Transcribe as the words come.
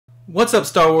What's up,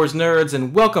 Star Wars nerds,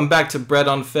 and welcome back to Bread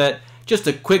on Fett. Just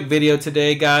a quick video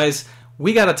today, guys.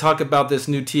 We got to talk about this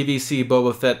new TVC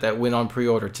Boba Fett that went on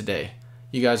pre-order today.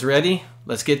 You guys ready?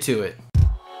 Let's get to it.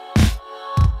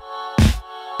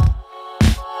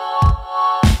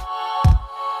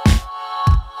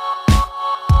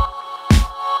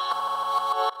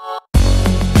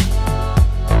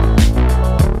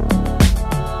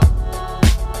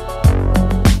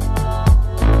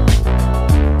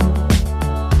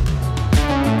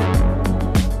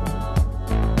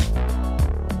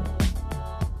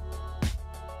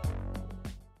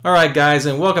 Alright guys,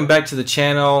 and welcome back to the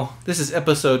channel. This is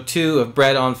episode 2 of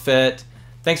Bread on Fett.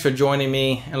 Thanks for joining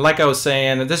me. And like I was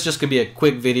saying, this is just going to be a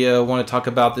quick video. I want to talk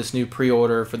about this new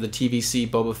pre-order for the TVC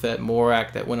Boba Fett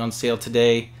Morak that went on sale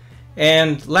today.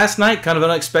 And last night, kind of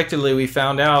unexpectedly, we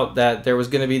found out that there was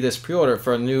going to be this pre-order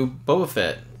for a new Boba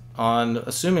Fett on,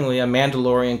 assumingly, a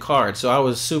Mandalorian card. So I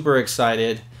was super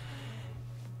excited.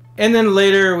 And then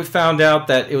later we found out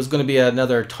that it was going to be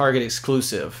another Target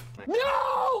exclusive.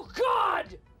 No,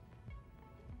 God!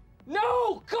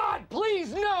 No, God,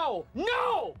 please, no!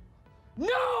 No!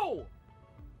 No!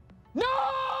 No!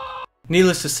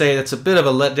 Needless to say, that's a bit of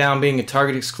a letdown being a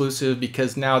Target exclusive,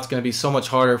 because now it's going to be so much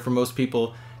harder for most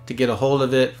people to get a hold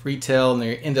of it, retail, and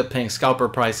they end up paying scalper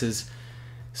prices.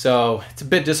 So it's a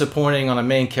bit disappointing on a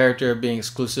main character being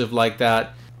exclusive like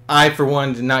that. I, for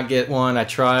one, did not get one. I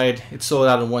tried. It sold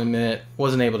out in 1 minute.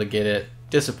 Wasn't able to get it.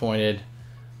 Disappointed.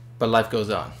 But life goes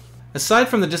on. Aside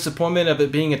from the disappointment of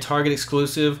it being a Target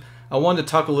exclusive, I wanted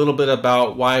to talk a little bit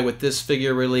about why with this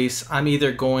figure release, I'm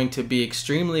either going to be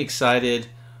extremely excited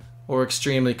or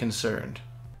extremely concerned.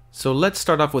 So let's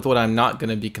start off with what I'm not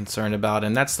going to be concerned about,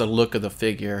 and that's the look of the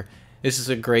figure. This is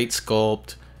a great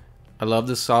sculpt. I love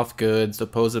the soft goods, the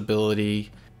posability,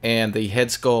 and the head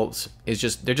sculpts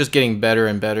they're just getting better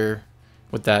and better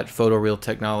with that photoreal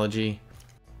technology.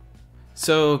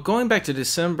 So going back to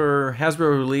December,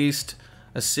 Hasbro released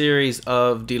a series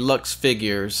of deluxe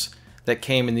figures that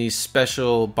came in these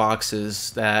special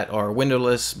boxes that are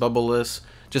windowless, bubbleless,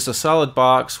 just a solid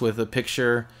box with a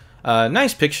picture,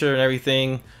 nice picture and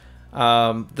everything.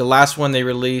 The last one they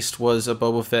released was a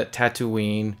Boba Fett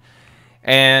Tatooine,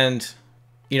 and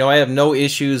you know, I have no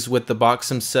issues with the box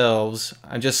themselves.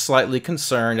 I'm just slightly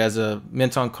concerned as a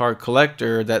mint on card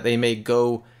collector that they may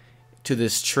go to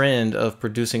this trend of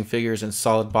producing figures in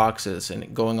solid boxes,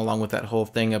 and going along with that whole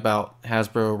thing about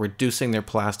Hasbro reducing their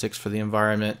plastics for the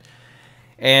environment.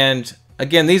 And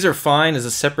again, these are fine as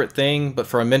a separate thing, but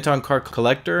for a mint on card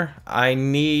collector, I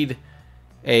need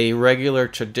a regular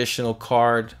traditional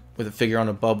card with a figure on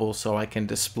a bubble so I can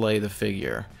display the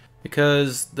figure.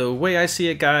 Because the way I see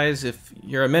it, guys, if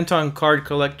you're a mint on card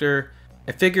collector,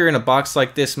 a figure in a box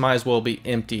like this might as well be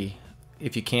empty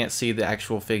if you can't see the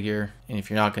actual figure and if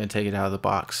you're not going to take it out of the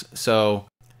box. So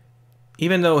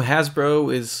even though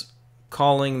Hasbro is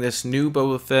calling this new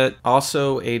Boba Fett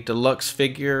also a deluxe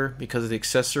figure because of the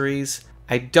accessories,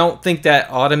 I don't think that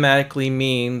automatically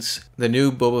means the new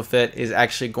Boba Fett is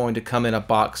actually going to come in a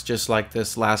box just like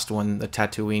this last one, the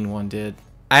Tatooine one, did.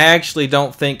 I actually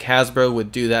don't think Hasbro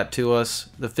would do that to us.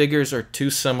 The figures are too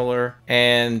similar,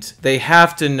 and they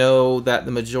have to know that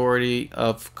the majority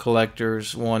of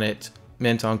collectors want it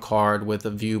mint on card with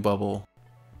a view bubble.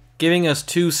 Giving us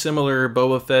two similar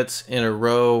Boba Fetts in a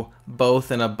row,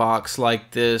 both in a box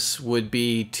like this, would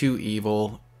be too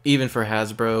evil, even for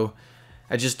Hasbro.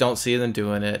 I just don't see them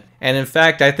doing it. And in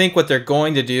fact, I think what they're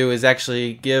going to do is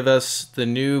actually give us the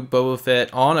new Boba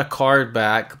Fett on a card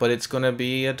back, but it's going to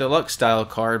be a deluxe style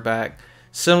card back,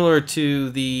 similar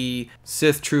to the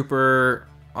Sith Trooper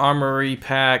Armory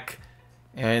pack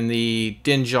and the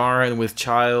Din Djarin with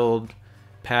Child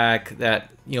pack that,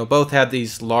 you know, both had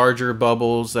these larger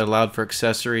bubbles that allowed for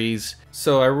accessories.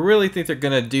 So I really think they're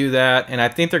going to do that, and I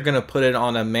think they're going to put it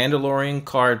on a Mandalorian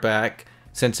card back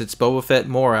since it's Boba Fett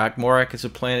Morak. Morak is a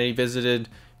planet he visited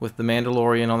with the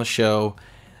Mandalorian on the show.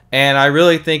 And I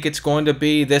really think it's going to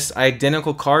be this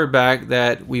identical card back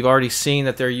that we've already seen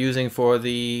that they're using for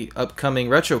the upcoming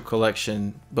Retro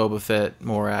Collection Boba Fett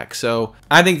Morak. So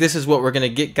I think this is what we're going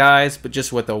to get, guys, but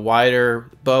just with a wider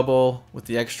bubble with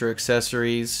the extra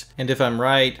accessories. And if I'm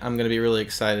right, I'm going to be really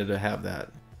excited to have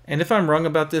that. And if I'm wrong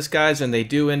about this, guys, and they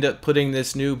do end up putting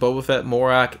this new Boba Fett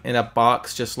Morak in a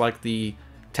box just like the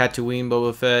Tatooine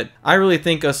Boba Fett, I really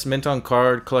think us mint on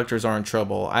card collectors are in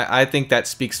trouble. I think that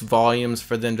speaks volumes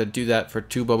for them to do that for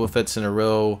two Boba Fetts in a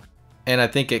row. And I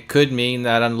think it could mean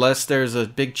that unless there's a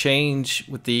big change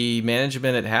with the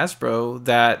management at Hasbro,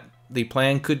 that the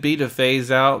plan could be to phase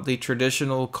out the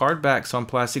traditional card backs on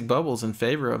plastic bubbles in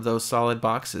favor of those solid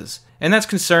boxes. And that's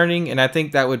concerning, and I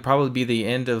think that would probably be the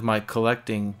end of my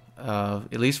collecting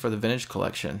at least for the Vintage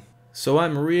Collection. So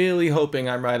I'm really hoping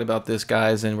I'm right about this,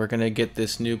 guys, and we're going to get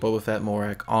this new Boba Fett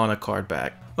Morak on a card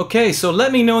back. Okay, so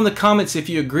let me know in the comments if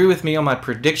you agree with me on my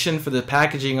prediction for the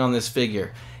packaging on this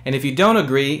figure. And if you don't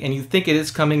agree and you think it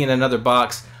is coming in another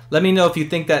box, let me know if you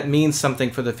think that means something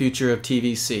for the future of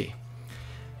TVC.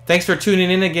 Thanks for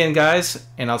tuning in again, guys,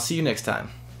 and I'll see you next time.